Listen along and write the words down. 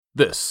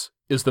This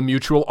is the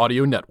Mutual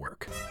Audio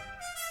Network.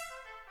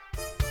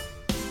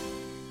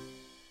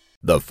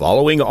 The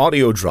following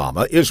audio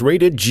drama is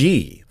rated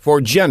G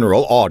for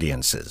general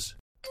audiences.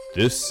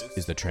 This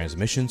is the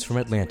Transmissions from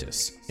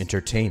Atlantis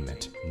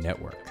Entertainment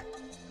Network.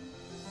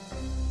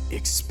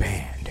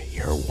 Expand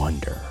your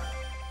wonder.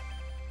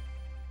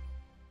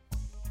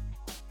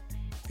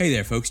 Hey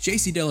there folks,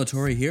 JC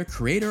Delatorre here,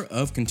 creator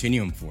of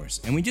Continuum Force,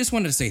 and we just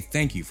wanted to say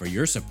thank you for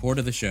your support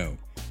of the show.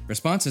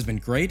 Response has been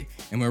great,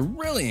 and we're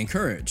really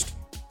encouraged.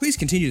 Please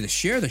continue to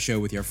share the show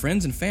with your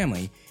friends and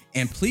family,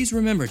 and please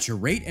remember to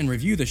rate and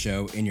review the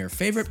show in your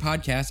favorite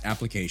podcast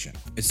application.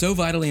 It's so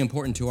vitally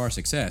important to our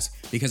success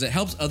because it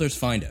helps others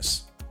find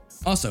us.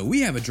 Also,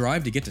 we have a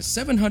drive to get to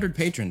 700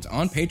 patrons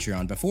on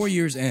Patreon before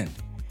year's end.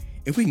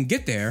 If we can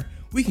get there,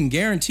 we can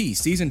guarantee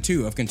Season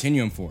 2 of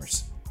Continuum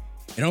Force.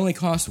 It only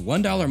costs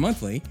 $1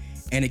 monthly,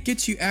 and it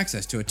gets you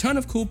access to a ton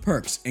of cool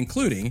perks,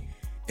 including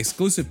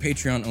exclusive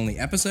Patreon-only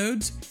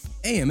episodes,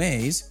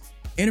 AMAs,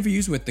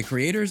 interviews with the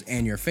creators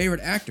and your favorite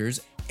actors,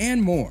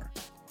 and more.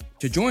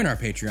 To join our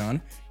Patreon,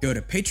 go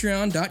to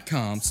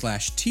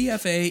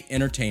patreon.com/TFA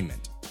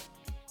Entertainment.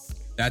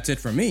 That's it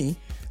from me.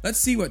 Let's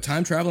see what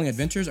time-traveling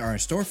adventures are in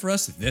store for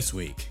us this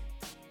week.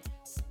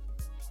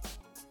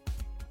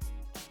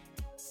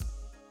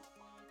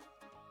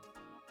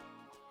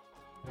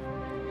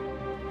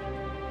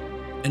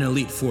 An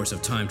elite force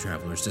of time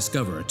travelers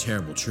discover a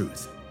terrible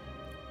truth.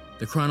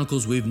 The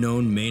chronicles we've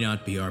known may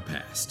not be our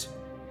past.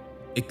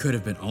 It could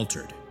have been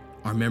altered,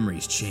 our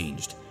memories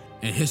changed,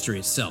 and history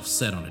itself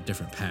set on a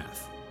different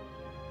path.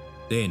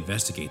 They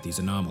investigate these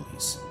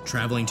anomalies,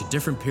 traveling to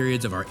different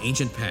periods of our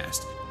ancient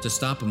past to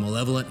stop a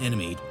malevolent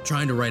enemy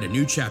trying to write a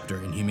new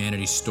chapter in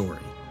humanity's story.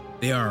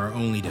 They are our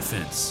only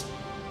defense.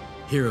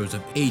 Heroes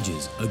of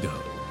ages ago,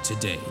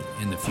 today,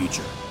 and the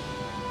future.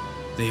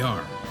 They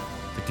are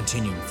the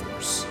Continuum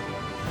Force.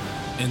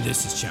 And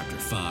this is Chapter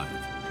 5,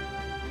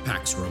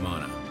 Pax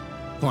Romana,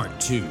 Part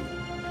 2.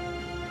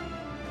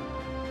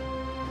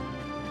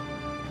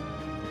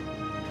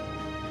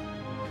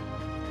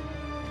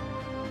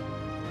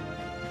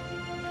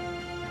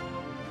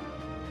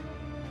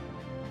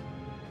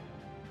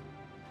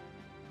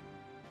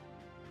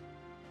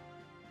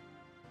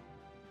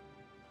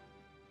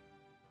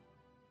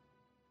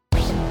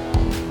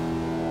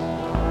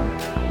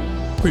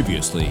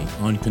 Previously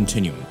on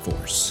Continuum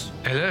Force.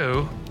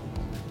 Hello?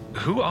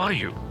 Who are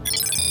you?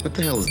 What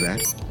the hell is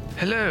that?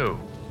 Hello?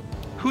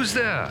 Who's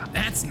there?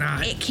 That's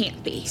not... It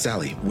can't be.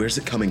 Sally, where's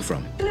it coming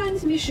from?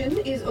 Transmission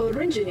is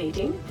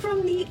originating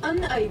from the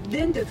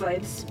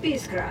unidentified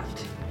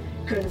spacecraft.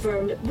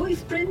 Confirmed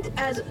voice print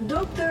as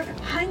Dr.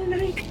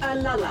 Heinrich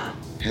Alala.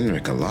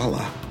 Henrik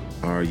Alala?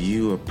 Are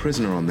you a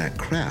prisoner on that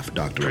craft,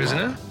 Dr.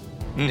 Prisoner?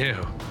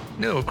 Alala?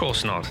 No, of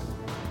course not.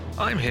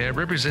 I'm here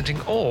representing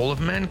all of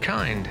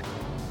mankind.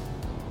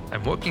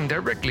 I'm working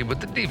directly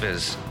with the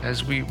Divas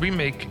as we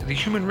remake the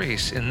human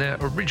race in their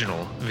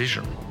original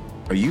vision.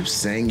 Are you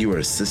saying you are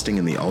assisting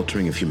in the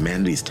altering of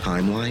humanity's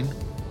timeline?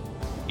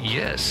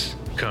 Yes,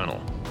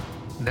 Colonel.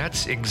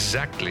 That's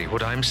exactly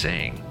what I'm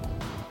saying.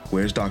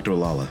 Where's Dr.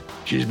 Alala?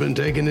 She's been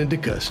taken into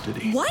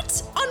custody.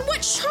 What? On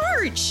what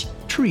charge?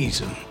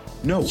 Treason.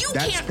 No, You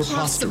that's can't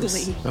preposterous.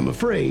 possibly. I'm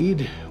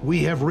afraid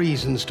we have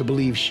reasons to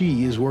believe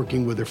she is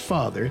working with her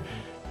father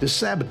to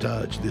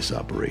sabotage this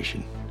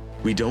operation.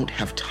 We don't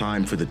have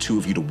time for the two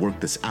of you to work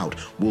this out.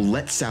 We'll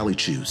let Sally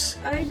choose.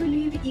 I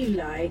believe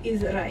Eli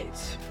is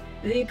right.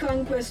 The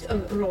conquest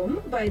of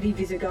Rome by the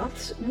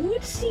Visigoths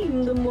would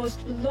seem the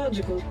most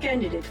logical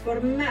candidate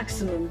for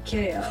maximum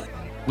chaos.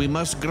 We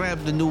must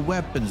grab the new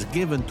weapons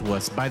given to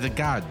us by the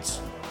gods.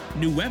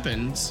 New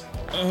weapons?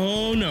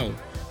 Oh no.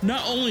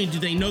 Not only do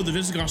they know the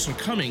Visigoths are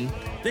coming,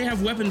 they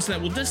have weapons that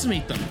will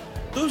decimate them.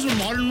 Those are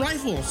modern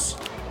rifles.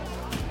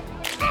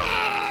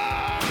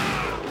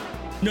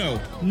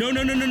 No.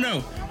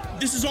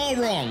 This is all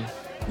wrong.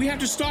 We have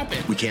to stop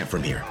it. We can't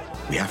from here.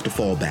 We have to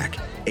fall back.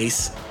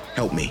 Ace,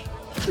 help me.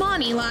 Come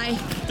on, Eli.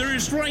 They're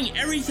destroying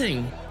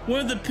everything.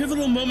 One of the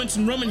pivotal moments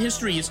in Roman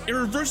history is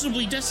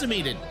irreversibly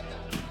decimated.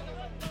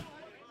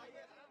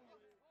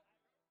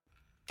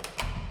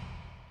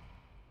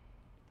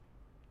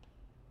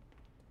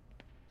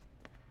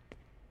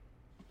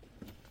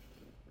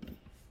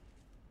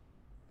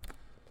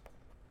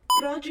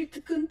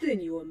 Project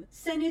Continuum,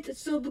 Senate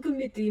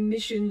Subcommittee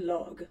Mission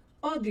Log,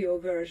 audio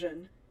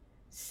version.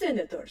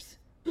 Senators,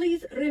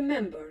 please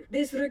remember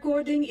this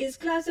recording is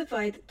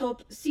classified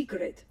top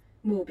secret,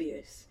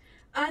 Mobius,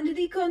 and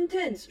the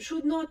contents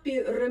should not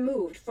be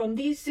removed from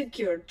these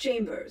secured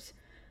chambers.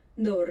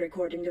 No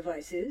recording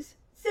devices,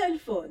 cell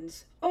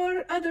phones,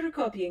 or other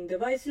copying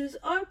devices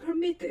are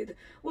permitted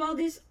while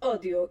this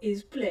audio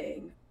is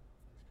playing.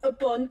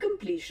 Upon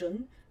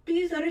completion,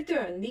 please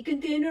return the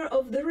container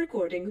of the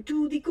recording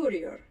to the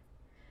courier.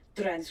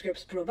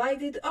 Transcripts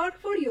provided are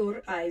for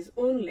your eyes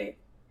only.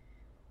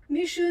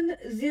 Mission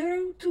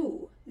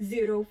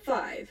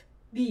 0205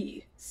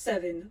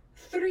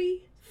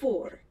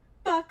 B734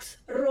 Pax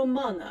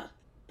Romana,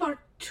 Part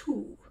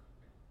 2.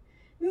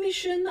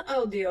 Mission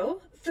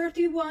Audio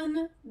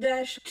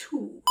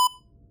 31-2.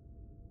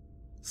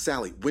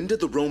 Sally, when did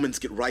the Romans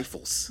get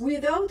rifles?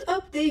 Without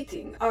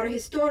updating our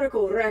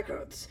historical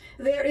records,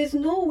 there is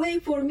no way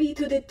for me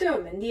to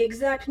determine the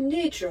exact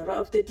nature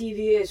of the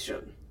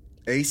deviation.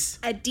 Ace?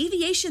 A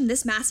deviation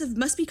this massive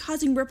must be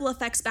causing ripple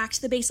effects back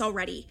to the base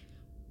already.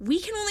 We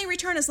can only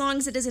return as long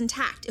as it is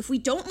intact. If we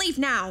don't leave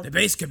now... The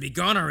base could be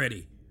gone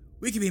already.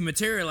 We could be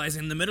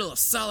materializing in the middle of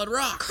solid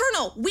rock.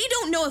 Colonel, we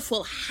don't know if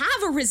we'll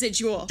have a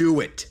residual. Do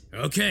it.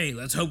 Okay,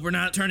 let's hope we're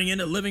not turning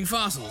into living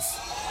fossils.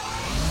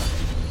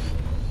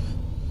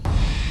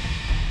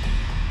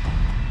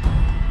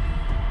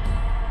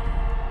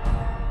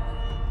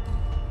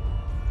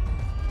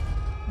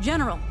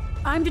 General,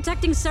 I'm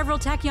detecting several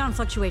tachyon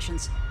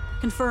fluctuations.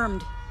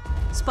 Confirmed.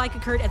 Spike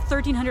occurred at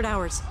 1300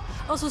 hours.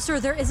 Also,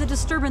 sir, there is a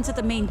disturbance at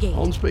the main gate.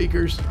 On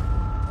speakers.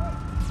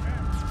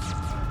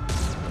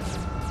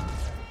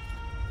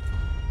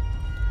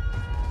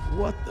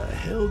 What the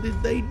hell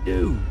did they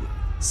do?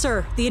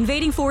 Sir, the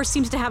invading force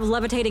seems to have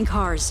levitating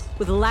cars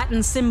with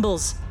Latin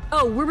symbols.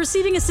 Oh, we're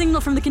receiving a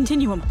signal from the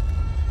Continuum.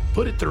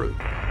 Put it through.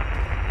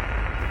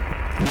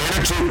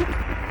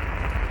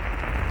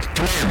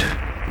 Command.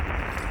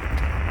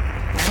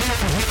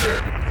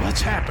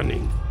 What's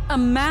happening? A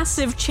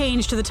massive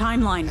change to the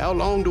timeline. How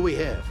long do we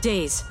have?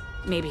 Days,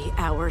 maybe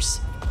hours.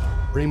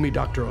 Bring me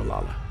Dr.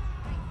 Olala.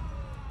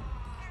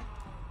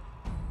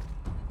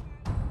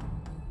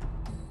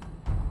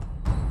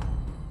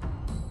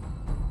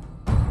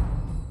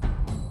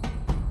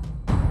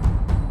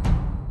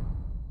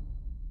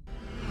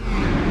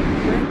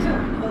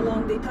 Return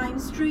along the time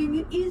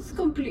string is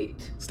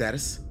complete.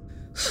 Status?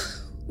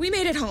 We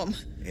made it home.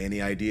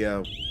 Any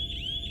idea?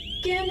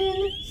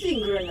 Cannon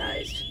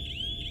synchronized.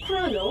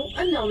 Chrono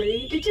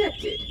anomaly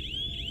detected.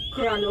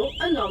 Chrono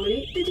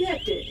anomaly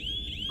detected.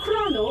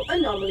 Chrono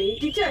anomaly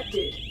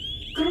detected.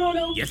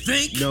 Chrono... You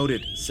think?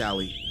 Noted,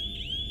 Sally.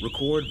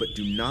 Record, but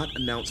do not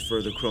announce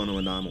further chrono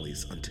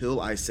anomalies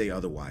until I say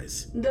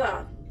otherwise.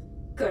 Done.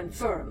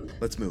 Confirmed.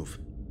 Let's move.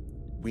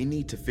 We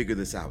need to figure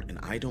this out, and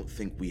I don't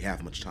think we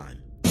have much time.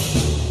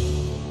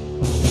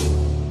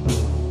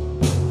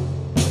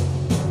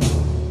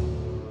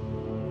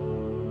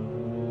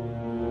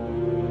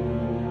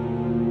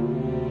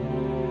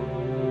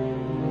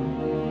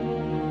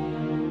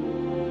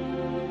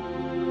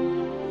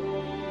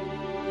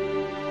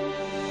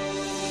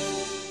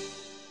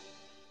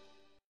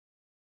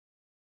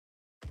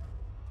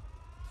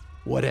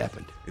 What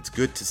happened? It's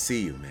good to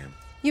see you, ma'am.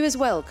 You as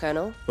well,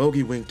 Colonel.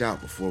 Bogey winked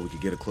out before we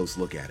could get a close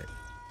look at it.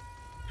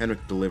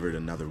 Henrik delivered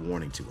another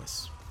warning to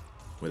us.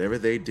 Whatever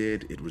they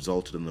did, it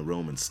resulted in the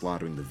Romans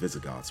slaughtering the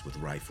Visigoths with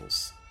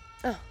rifles.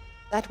 Oh,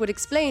 that would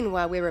explain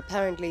why we're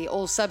apparently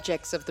all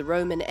subjects of the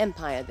Roman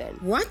Empire, then.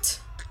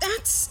 What?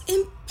 That's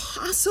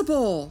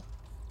impossible!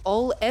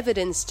 All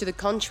evidence to the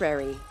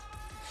contrary.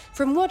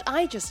 From what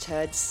I just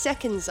heard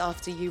seconds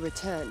after you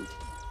returned,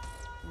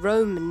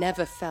 Rome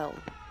never fell.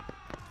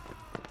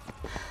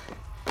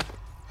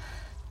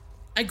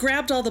 I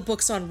grabbed all the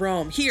books on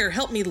Rome. Here,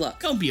 help me look.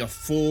 Don't be a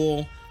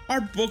fool.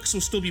 Our books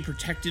will still be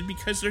protected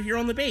because they're here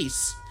on the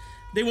base.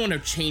 They won't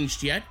have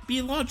changed yet.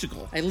 Be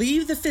logical. I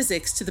leave the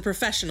physics to the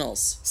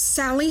professionals.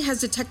 Sally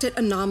has detected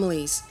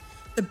anomalies.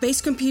 The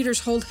base computers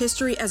hold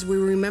history as we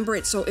remember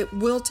it, so it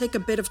will take a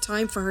bit of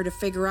time for her to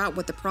figure out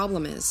what the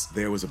problem is.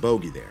 There was a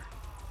bogey there.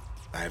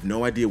 I have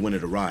no idea when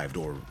it arrived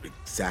or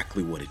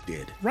exactly what it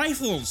did.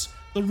 Rifles!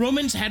 The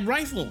Romans had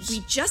rifles.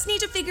 We just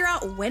need to figure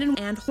out when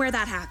and where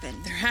that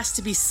happened. There has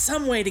to be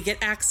some way to get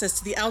access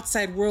to the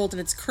outside world and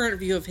its current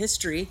view of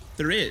history.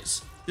 There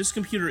is. This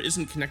computer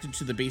isn't connected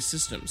to the base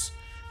systems,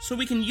 so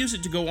we can use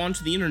it to go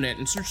onto the internet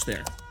and search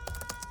there.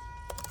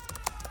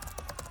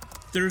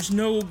 There's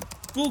no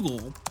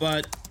Google,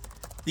 but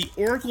the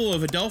Oracle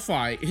of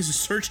Adelphi is a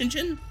search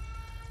engine?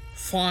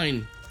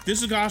 Fine.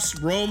 Visigoths,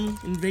 Rome,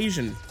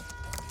 invasion.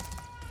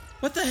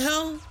 What the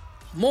hell?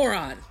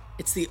 Moron.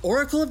 It's the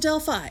Oracle of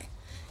Delphi.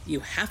 You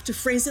have to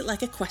phrase it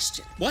like a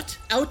question. What?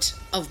 Out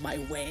of my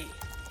way.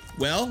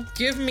 Well,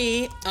 give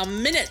me a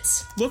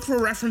minute. Look for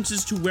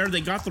references to where they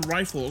got the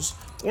rifles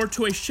or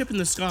to a ship in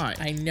the sky.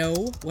 I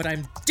know what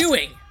I'm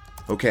doing.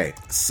 Okay,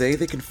 say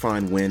they can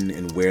find when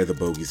and where the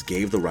bogies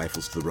gave the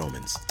rifles to the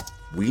Romans.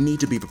 We need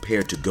to be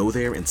prepared to go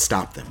there and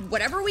stop them.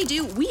 Whatever we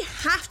do, we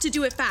have to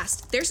do it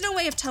fast. There's no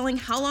way of telling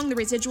how long the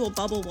residual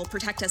bubble will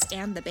protect us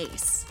and the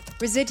base.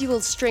 Residual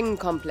string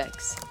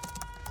complex.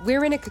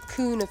 We're in a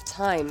cocoon of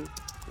time,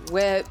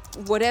 where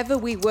whatever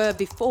we were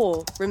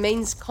before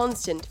remains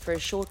constant for a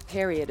short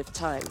period of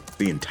time.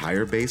 The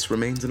entire base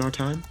remains in our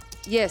time?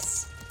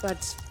 Yes,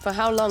 but for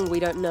how long we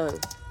don't know.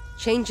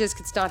 Changes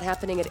could start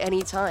happening at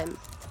any time.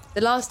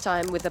 The last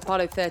time with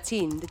Apollo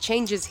 13, the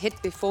changes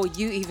hit before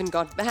you even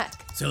got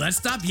back. So let's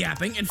stop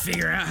yapping and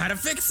figure out how to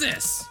fix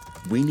this.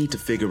 We need to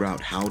figure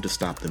out how to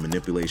stop the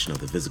manipulation of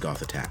the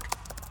Visigoth attack.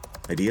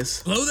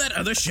 Ideas? Blow that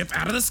other ship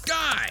out of the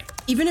sky!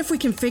 Even if we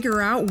can figure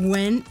out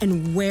when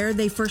and where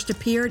they first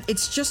appeared,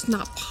 it's just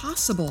not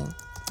possible.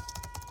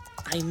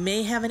 I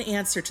may have an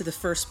answer to the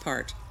first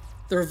part.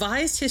 The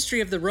revised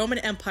history of the Roman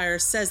Empire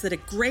says that a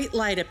great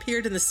light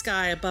appeared in the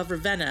sky above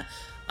Ravenna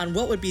on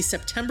what would be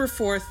September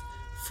 4th,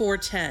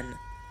 410.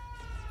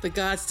 the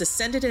gods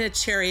descended in a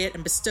chariot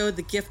and bestowed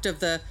the gift of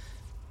the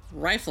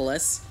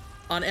Rifleus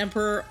on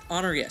Emperor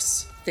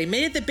Honorius. They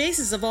made it the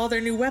basis of all their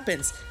new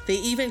weapons. They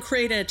even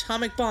created an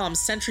atomic bomb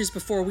centuries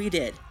before we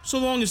did. So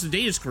long as the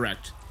date is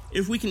correct,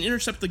 if we can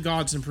intercept the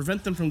gods and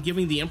prevent them from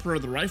giving the Emperor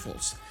the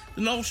rifles,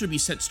 then all should be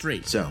set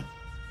straight. So,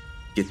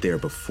 get there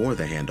before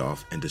the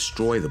handoff and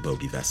destroy the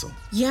bogey vessel.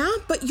 Yeah,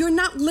 but you're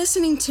not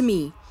listening to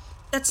me.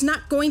 That's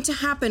not going to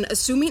happen,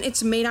 assuming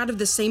it's made out of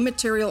the same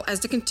material as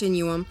the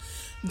Continuum.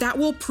 That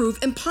will prove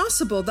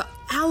impossible. The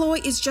alloy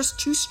is just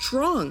too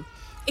strong.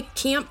 It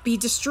can't be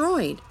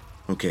destroyed.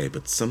 Okay,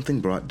 but something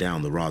brought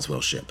down the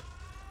Roswell ship.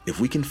 If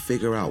we can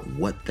figure out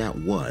what that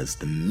was,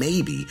 then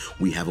maybe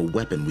we have a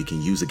weapon we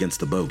can use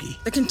against the bogey.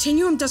 The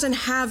Continuum doesn't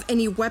have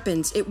any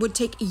weapons. It would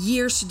take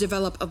years to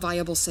develop a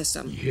viable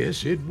system.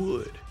 Yes, it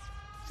would.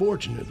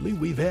 Fortunately,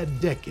 we've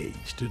had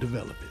decades to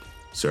develop it.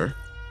 Sir?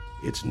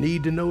 It's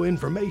need-to-know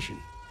information.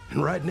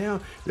 And right now,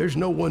 there's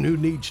no one who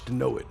needs to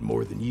know it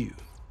more than you.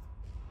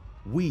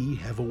 We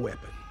have a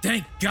weapon.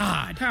 Thank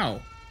God! How?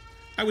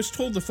 I was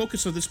told the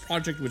focus of this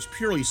project was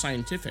purely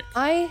scientific.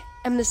 I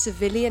am the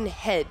civilian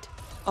head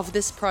of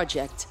this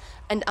project,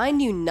 and I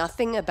knew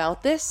nothing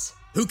about this?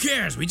 Who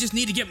cares? We just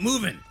need to get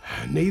moving.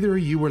 Neither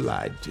of you were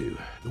lied to.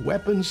 The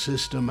weapons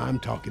system I'm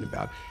talking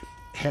about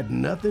had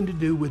nothing to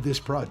do with this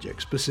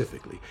project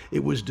specifically.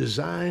 It was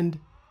designed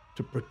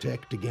to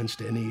protect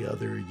against any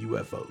other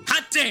UFOs.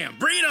 Hot damn!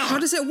 Bring it on! How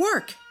does it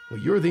work? Well,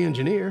 you're the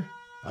engineer.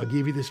 I'll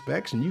give you the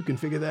specs and you can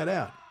figure that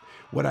out.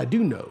 What I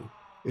do know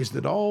is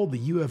that all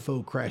the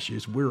UFO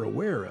crashes we're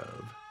aware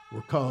of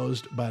were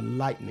caused by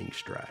lightning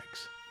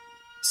strikes.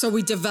 So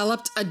we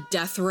developed a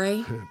death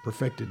ray?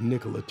 Perfected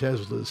Nikola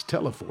Tesla's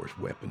Teleforce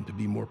weapon, to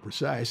be more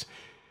precise.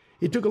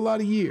 It took a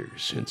lot of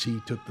years since he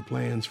took the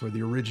plans for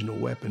the original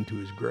weapon to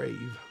his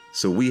grave.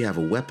 So we have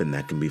a weapon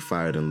that can be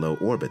fired in low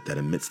orbit that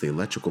emits the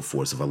electrical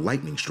force of a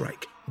lightning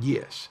strike.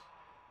 Yes,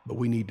 but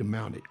we need to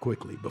mount it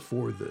quickly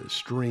before the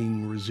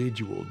string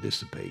residual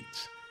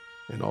dissipates,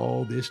 and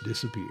all this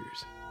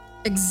disappears.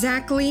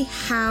 Exactly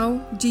how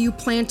do you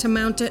plan to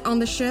mount it on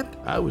the ship?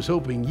 I was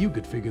hoping you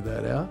could figure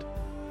that out.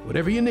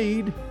 Whatever you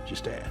need,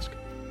 just ask.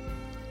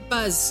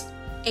 Buzz,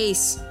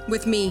 Ace,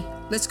 with me.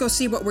 Let's go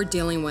see what we're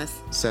dealing with.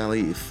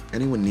 Sally, if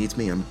anyone needs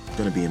me, I'm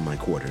gonna be in my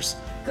quarters.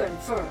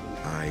 Confirmed.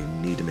 I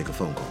need to make a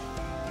phone call.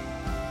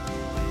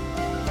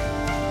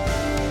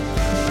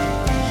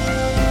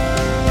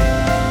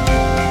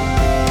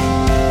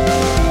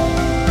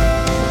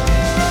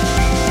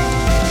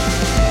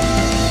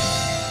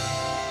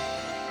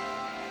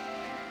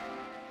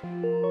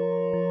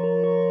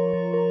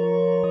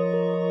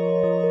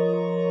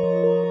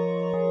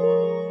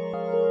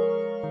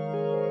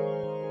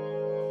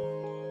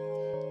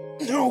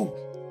 No!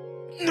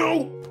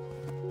 No!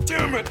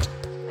 Damn it!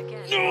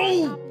 Again,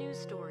 No! top news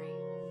story.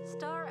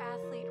 Star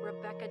athlete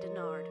Rebecca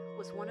Denard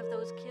was one of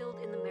those killed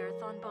in the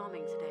marathon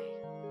bombing today.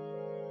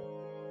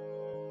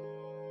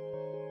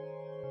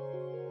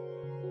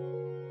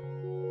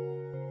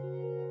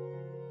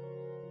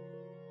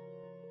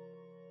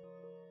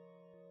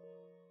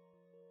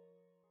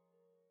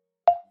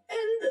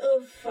 End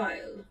of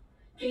file.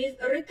 Please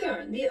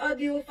return the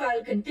audio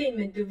file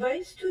containment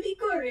device to the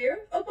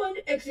courier upon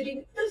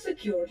exiting the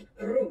secured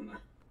room.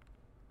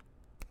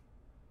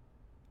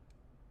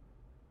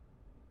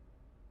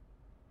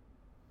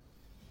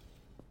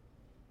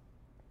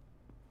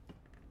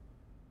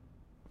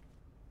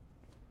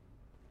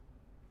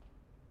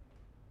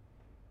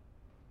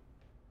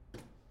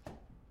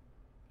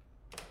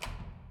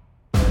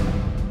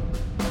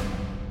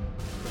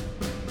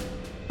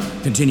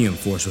 Continuum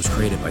Force was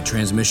created by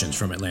Transmissions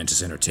from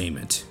Atlantis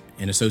Entertainment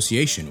in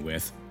association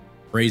with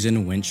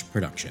Brazen Winch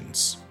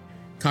Productions.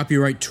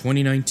 Copyright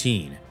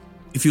 2019.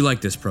 If you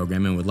like this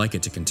program and would like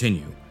it to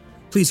continue,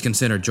 please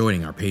consider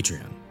joining our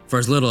Patreon. For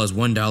as little as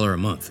 $1 a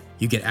month,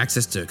 you get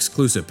access to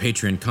exclusive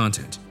Patreon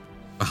content,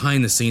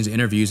 behind-the-scenes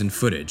interviews and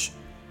footage,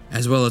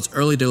 as well as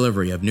early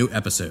delivery of new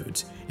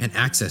episodes and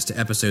access to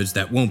episodes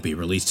that won't be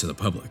released to the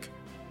public.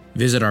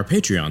 Visit our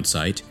Patreon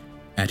site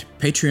at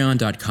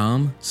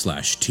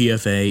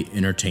patreon.com/TFA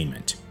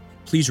Entertainment.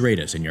 Please rate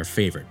us in your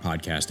favorite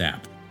podcast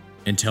app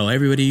and tell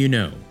everybody you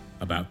know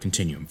about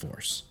Continuum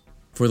Force.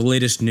 For the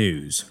latest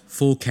news,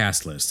 full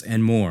cast lists,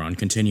 and more on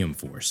Continuum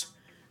Force,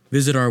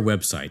 visit our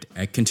website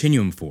at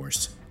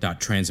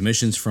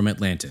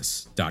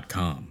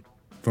continuumforce.transmissionsfromatlantis.com.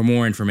 For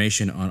more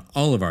information on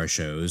all of our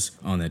shows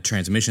on the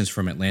Transmissions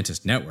from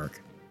Atlantis network,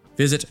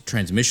 visit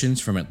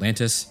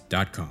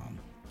transmissionsfromatlantis.com.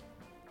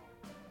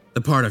 The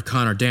part of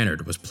Connor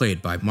Dannard was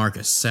played by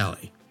Marcus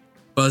Sally.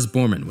 Buzz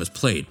Borman was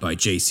played by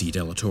J.C.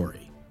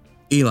 Delatorre.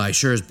 Eli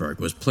Scherzberg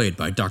was played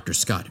by Dr.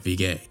 Scott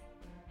Vigay.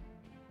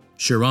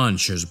 Sharon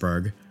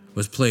Scherzberg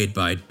was played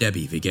by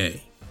Debbie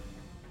Vigay.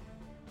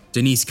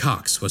 Denise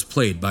Cox was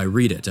played by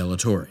Rita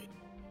Delatorre.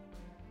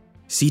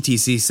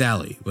 CTC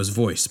Sally was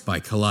voiced by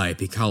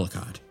Calliope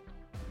Collicott.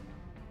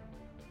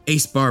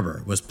 Ace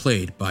Barber was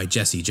played by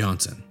Jesse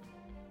Johnson.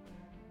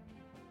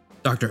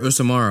 Dr.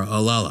 Usamara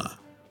Olala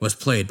was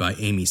played by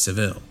Amy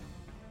Seville.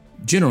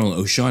 General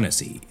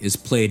O'Shaughnessy is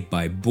played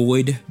by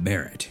Boyd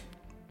Barrett.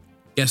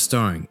 guest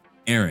starring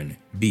Aaron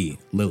B.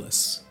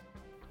 Lillis.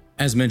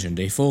 As mentioned,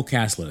 a full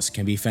cast list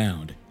can be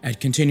found at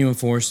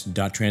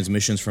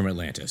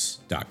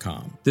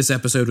continuumforce.transmissionsfromatlantis.com. This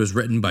episode was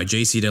written by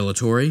J.C.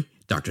 Delatorre,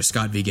 Dr.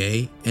 Scott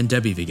Vigay, and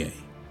Debbie Vigay.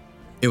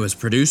 It was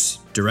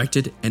produced,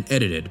 directed, and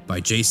edited by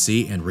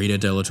J.C. and Rita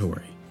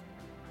Delatorre.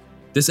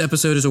 This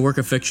episode is a work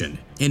of fiction.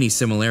 Any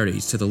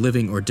similarities to the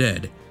living or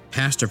dead,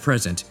 past or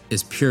present,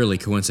 is purely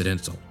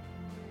coincidental.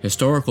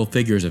 Historical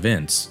figures'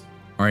 events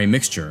are a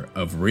mixture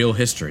of real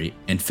history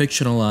and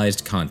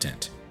fictionalized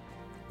content.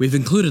 We've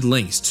included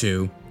links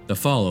to the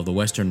fall of the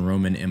Western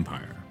Roman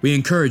Empire. We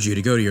encourage you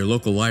to go to your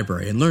local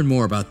library and learn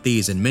more about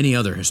these and many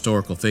other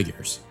historical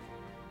figures.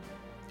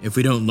 If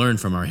we don't learn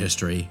from our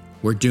history,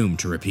 we're doomed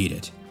to repeat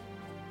it.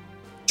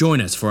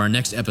 Join us for our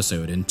next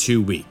episode in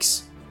 2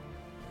 weeks.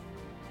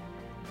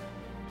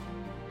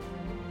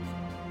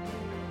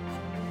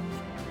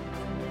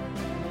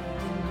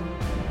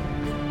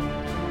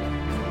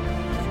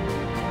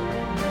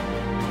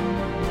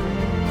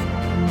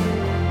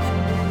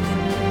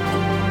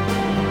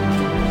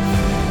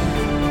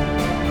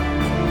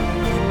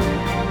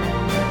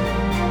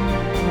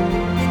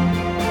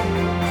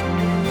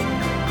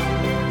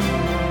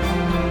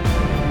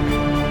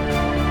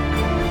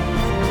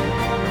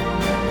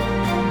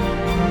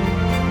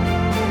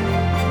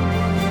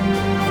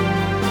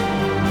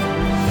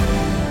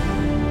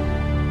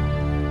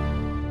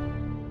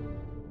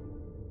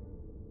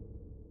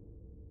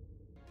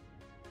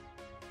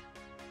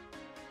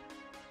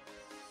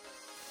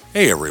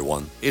 Hey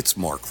everyone, it's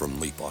Mark from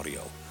Leap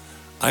Audio.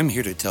 I'm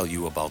here to tell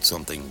you about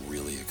something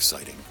really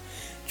exciting.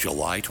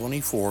 July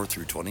 24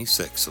 through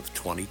 26 of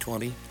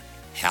 2020,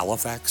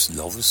 Halifax,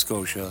 Nova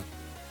Scotia,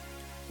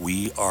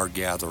 we are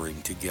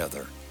gathering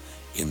together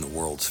in the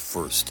world's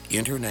first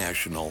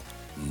international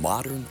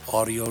modern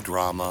audio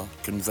drama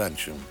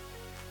convention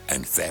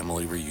and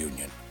family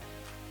reunion.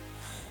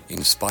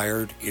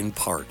 Inspired in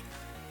part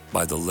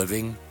by the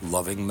living,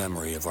 loving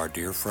memory of our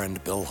dear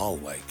friend Bill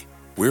Hollweg,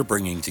 we're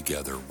bringing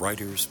together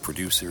writers,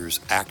 producers,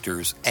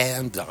 actors,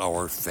 and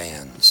our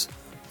fans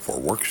for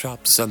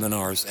workshops,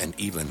 seminars, and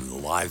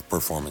even live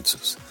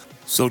performances.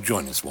 So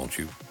join us, won't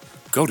you?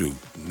 Go to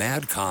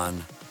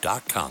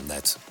madcon.com,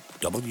 that's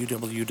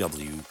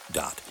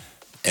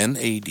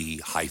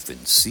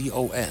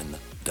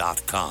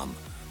www.mad-con.com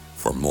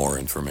for more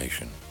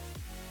information.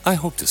 I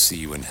hope to see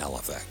you in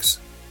Halifax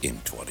in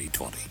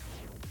 2020.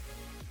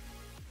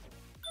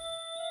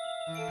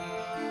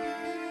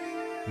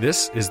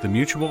 This is the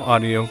Mutual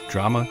Audio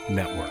Drama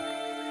Network.